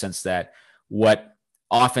work, in the sense that what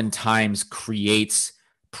oftentimes creates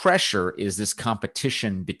pressure is this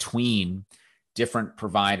competition between different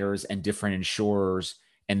providers and different insurers,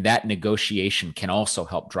 and that negotiation can also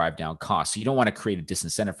help drive down costs. So you don't want to create a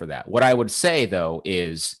disincentive for that. What I would say, though,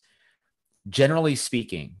 is generally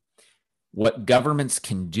speaking, what governments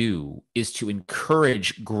can do is to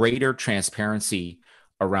encourage greater transparency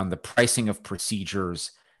around the pricing of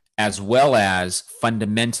procedures, as well as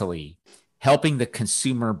fundamentally helping the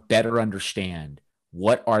consumer better understand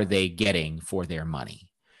what are they getting for their money.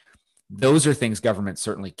 Those are things government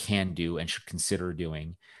certainly can do and should consider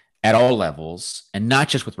doing at all levels, and not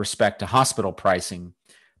just with respect to hospital pricing,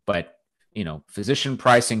 but physician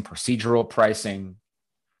pricing, procedural pricing,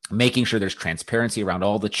 making sure there's transparency around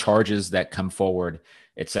all the charges that come forward,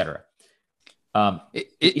 et cetera.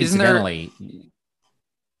 Incidentally,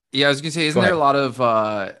 yeah, I was gonna say, isn't there a lot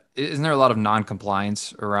of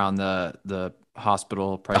non-compliance around the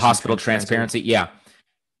hospital pricing? The hospital transparency? Yeah.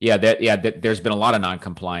 There's been a lot of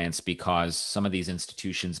non-compliance because some of these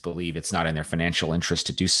institutions believe it's not in their financial interest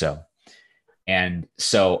to do so. And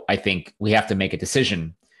so I think we have to make a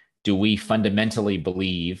decision. Do we fundamentally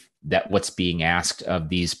believe that what's being asked of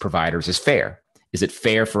these providers is fair? Is it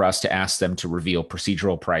fair for us to ask them to reveal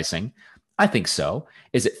procedural pricing? I think so.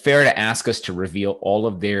 Is it fair to ask us to reveal all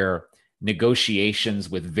of their negotiations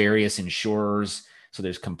with various insurers so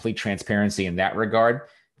there's complete transparency in that regard?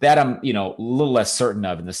 That I'm, a little less certain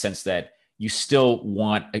of, in the sense that you still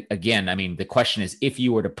want, again, I mean, the question is, if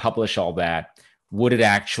you were to publish all that, would it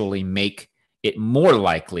actually make it more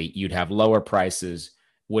likely you'd have lower prices?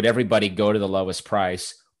 Would everybody go to the lowest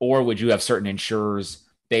price? Or would you have certain insurers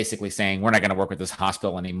basically saying, we're not going to work with this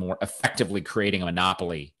hospital anymore, effectively creating a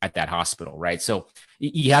monopoly at that hospital, right? So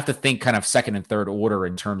you have to think kind of second and third order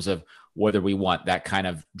in terms of whether we want that kind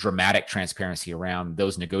of dramatic transparency around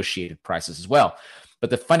those negotiated prices as well. But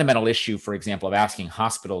the fundamental issue, for example, of asking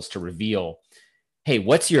hospitals to reveal hey,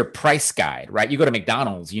 what's your price guide, right? You go to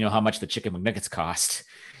McDonald's, you know how much the chicken McNuggets cost.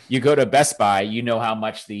 You go to Best Buy, you know how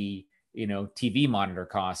much the, TV monitor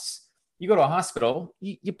costs. You go to a hospital,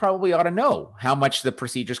 you probably ought to know how much the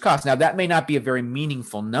procedures cost. Now, that may not be a very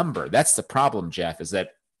meaningful number. That's the problem, Jeff, is that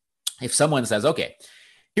if someone says, okay,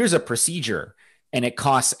 here's a procedure and it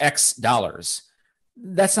costs X dollars,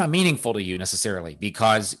 that's not meaningful to you necessarily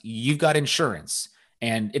because you've got insurance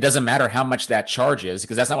and it doesn't matter how much that charge is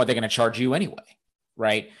because that's not what they're going to charge you anyway,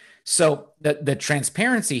 right? So the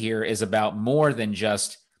transparency here is about more than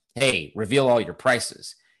just, hey, reveal all your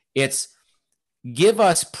prices. It's give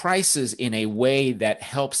us prices in a way that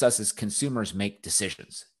helps us as consumers make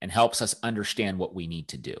decisions and helps us understand what we need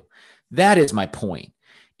to do. That is my point,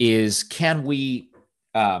 is can we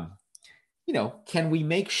can we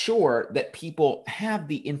make sure that people have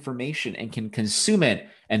the information and can consume it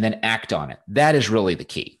and then act on it? That is really the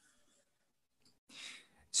key.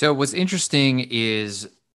 So what's interesting is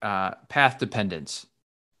path dependence,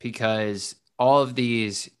 because all of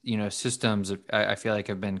these, systems I feel like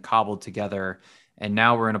have been cobbled together, and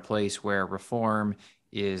now we're in a place where reform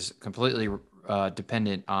is completely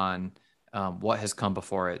dependent on what has come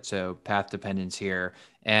before it. So path dependence here,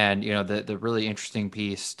 and the really interesting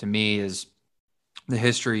piece to me is the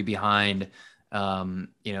history behind, in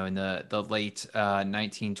the late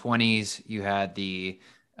 1920s, you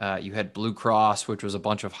had Blue Cross, which was a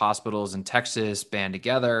bunch of hospitals in Texas band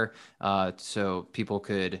together, so people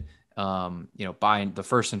could, buy the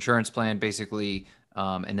first insurance plan, basically.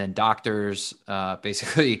 And then doctors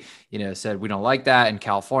basically, said, we don't like that in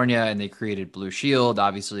California. And they created Blue Shield,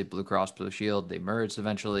 obviously Blue Cross Blue Shield. They merged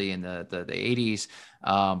eventually in the 80s.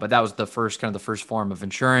 But that was the first form of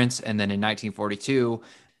insurance. And then in 1942,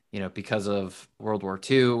 because of World War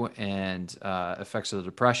II and effects of the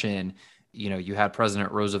Depression, you had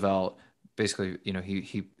President Roosevelt. Basically,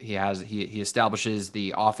 he establishes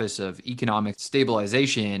the Office of Economic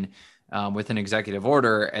Stabilization with an executive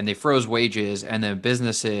order, and they froze wages, and then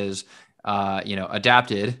businesses,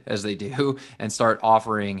 adapted as they do and start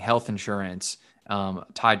offering health insurance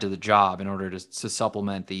tied to the job in order to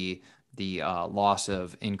supplement the loss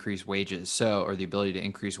of increased wages, or the ability to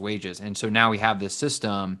increase wages. And so now we have this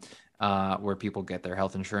system where people get their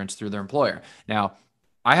health insurance through their employer. Now,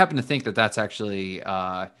 I happen to think that that's actually,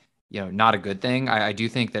 not a good thing. I do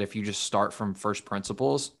think that if you just start from first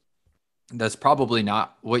principles, that's probably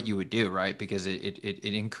not what you would do, right? Because it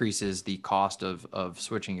increases the cost of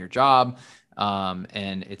switching your job.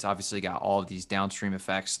 And it's obviously got all of these downstream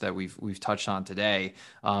effects that we've touched on today.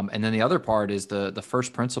 And then the other part is the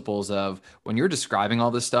first principles of, when you're describing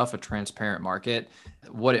all this stuff, a transparent market,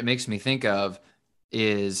 what it makes me think of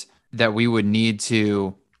is that we would need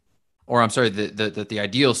to, or I'm sorry, that the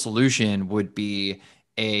ideal solution would be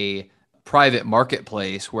a private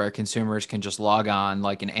marketplace where consumers can just log on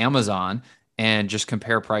like an Amazon and just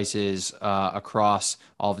compare prices across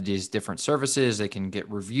all of these different services. They can get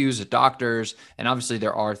reviews of doctors. And obviously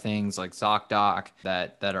there are things like ZocDoc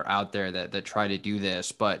that are out there that try to do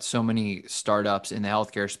this, but so many startups in the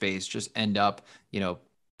healthcare space just end up,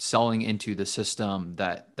 selling into the system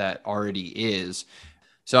that already is.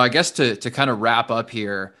 So I guess to kind of wrap up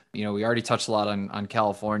here, we already touched a lot on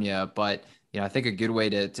California, but I think a good way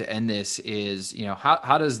to end this is,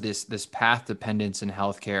 how does this path dependence in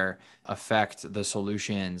healthcare affect the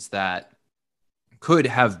solutions that could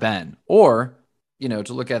have been? Or,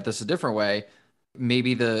 to look at this a different way,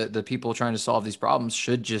 maybe the people trying to solve these problems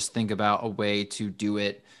should just think about a way to do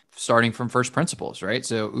it starting from first principles, right?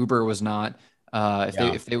 So Uber was not,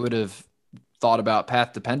 if they would have thought about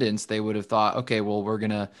path dependence, they would have thought, okay, well, we're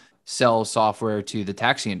going to sell software to the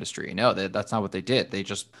taxi industry. No, that's not what they did. They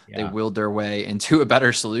willed their way into a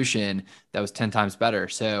better solution that was 10 times better.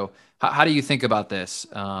 So how do you think about this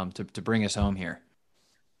to bring us home here?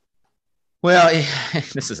 Well,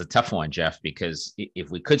 this is a tough one, Jeff, because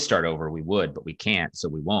if we could start over, we would, but we can't, so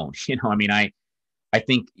we won't. I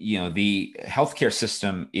think, the healthcare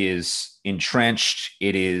system is entrenched.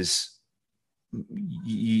 It is,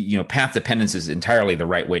 path dependence is entirely the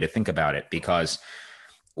right way to think about it, because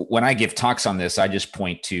when I give talks on this, I just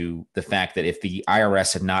point to the fact that if the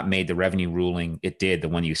IRS had not made the revenue ruling it did, the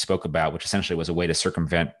one you spoke about, which essentially was a way to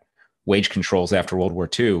circumvent wage controls after World War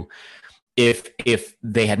II, if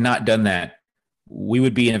they had not done that, we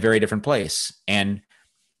would be in a very different place. And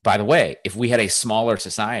by the way, if we had a smaller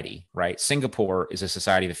society, right? Singapore is a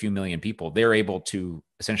society of a few million people. They're able to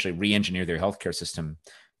essentially re-engineer their healthcare system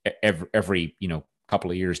every couple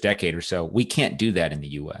of years, decade or so. We can't do that in the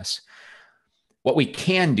US. What we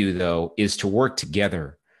can do, though, is to work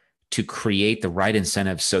together to create the right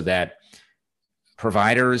incentives so that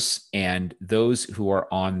providers and those who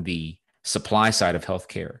are on the supply side of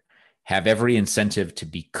healthcare have every incentive to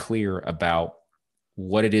be clear about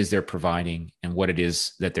what it is they're providing and what it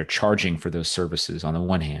is that they're charging for those services on the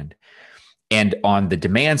one hand. And on the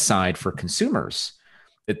demand side for consumers,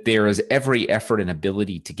 that there is every effort and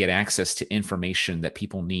ability to get access to information that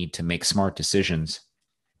people need to make smart decisions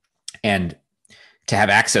and to have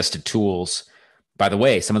access to tools. By the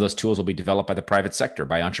way, some of those tools will be developed by the private sector,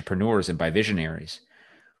 by entrepreneurs and by visionaries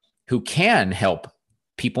who can help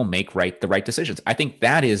people make the right decisions. I think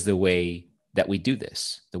that is the way that we do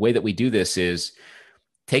this. The way that we do this is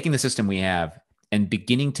taking the system we have and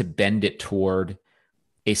beginning to bend it toward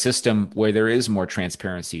a system where there is more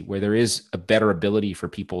transparency, where there is a better ability for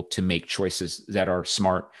people to make choices that are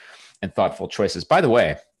smart and thoughtful choices. By the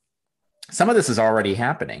way, some of this is already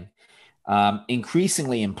happening.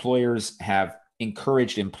 Increasingly, employers have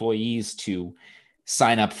encouraged employees to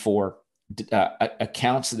sign up for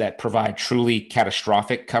accounts that provide truly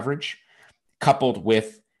catastrophic coverage, coupled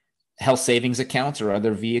with health savings accounts or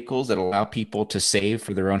other vehicles that allow people to save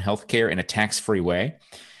for their own healthcare in a tax-free way.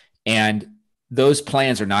 And those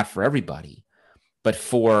plans are not for everybody, but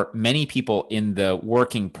for many people in the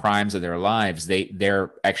working primes of their lives,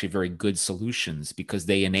 they're actually very good solutions because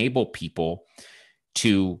they enable people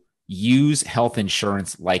to use health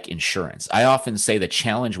insurance like insurance. I often say the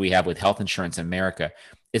challenge we have with health insurance in America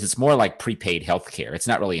is it's more like prepaid healthcare. It's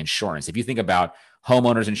not really insurance. If you think about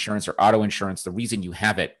homeowners insurance or auto insurance, the reason you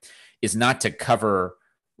have it is not to cover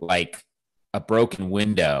like a broken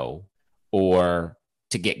window or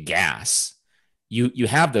to get gas. You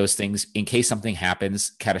have those things in case something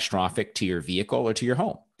happens catastrophic to your vehicle or to your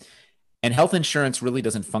home. And health insurance really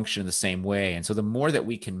doesn't function in the same way. And so the more that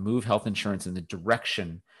we can move health insurance in the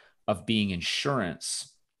direction of being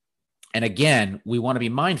insurance, and again, we want to be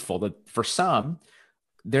mindful that for some,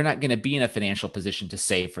 they're not going to be in a financial position to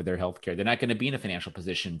save for their healthcare. They're not going to be in a financial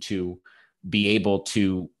position to be able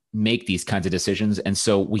to make these kinds of decisions. And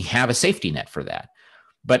so we have a safety net for that.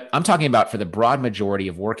 But I'm talking about for the broad majority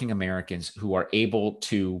of working Americans who are able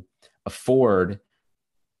to afford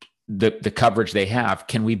the coverage they have,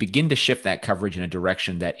 can we begin to shift that coverage in a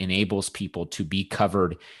direction that enables people to be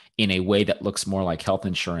covered in a way that looks more like health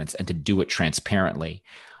insurance and to do it transparently?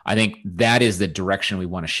 I think that is the direction we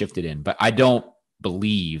want to shift it in. But I don't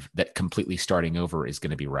believe that completely starting over is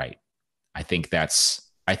going to be right. I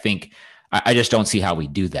just don't see how we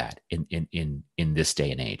do that in this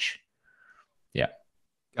day and age. Yeah.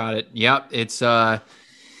 Got it. Yep. It's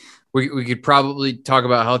we could probably talk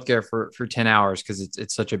about healthcare for 10 hours because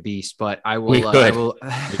it's such a beast, but I will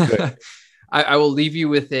I will leave you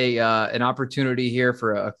with an opportunity here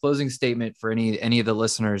for a closing statement for any of the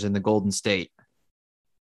listeners in the Golden State.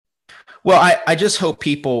 Well, I just hope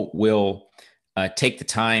people will take the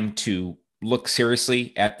time to look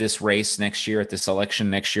seriously at this race next year, at this election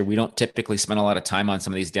next year. We don't typically spend a lot of time on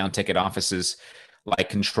some of these down ticket offices like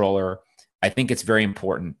controller. I think it's very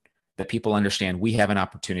important that people understand we have an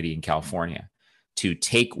opportunity in California to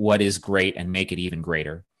take what is great and make it even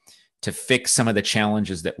greater, to fix some of the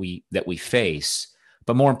challenges that we face,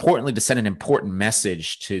 but more importantly, to send an important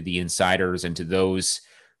message to the insiders and to those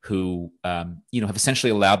who have essentially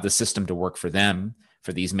allowed the system to work for them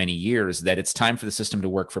for these many years, that it's time for the system to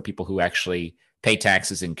work for people who actually pay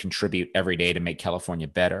taxes and contribute every day to make California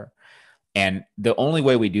better. And the only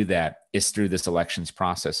way we do that is through this elections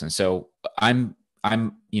process. And so I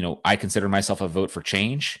consider myself a vote for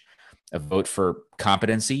change, a vote for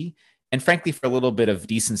competency, and frankly, for a little bit of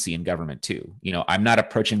decency in government too. I'm not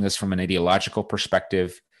approaching this from an ideological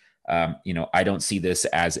perspective. I don't see this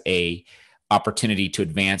as a opportunity to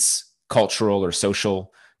advance cultural or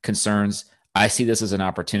social concerns. I see this as an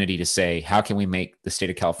opportunity to say, how can we make the state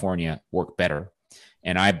of California work better?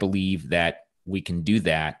 And I believe that we can do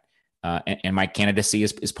that. And my candidacy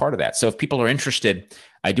is part of that. So if people are interested,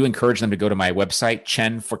 I do encourage them to go to my website,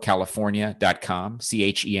 chenforcalifornia.com,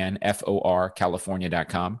 CHENFOR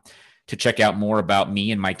California.com, to check out more about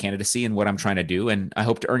me and my candidacy and what I'm trying to do. And I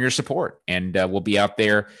hope to earn your support. And we'll be out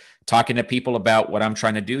there talking to people about what I'm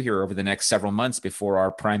trying to do here over the next several months before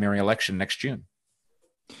our primary election next June.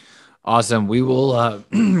 Awesome. We will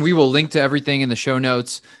link to everything in the show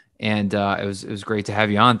notes. And it was great to have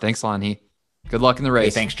you on. Thanks, Lanhee. Good luck in the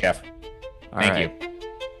race. Hey, thanks, Jeff. Thank you.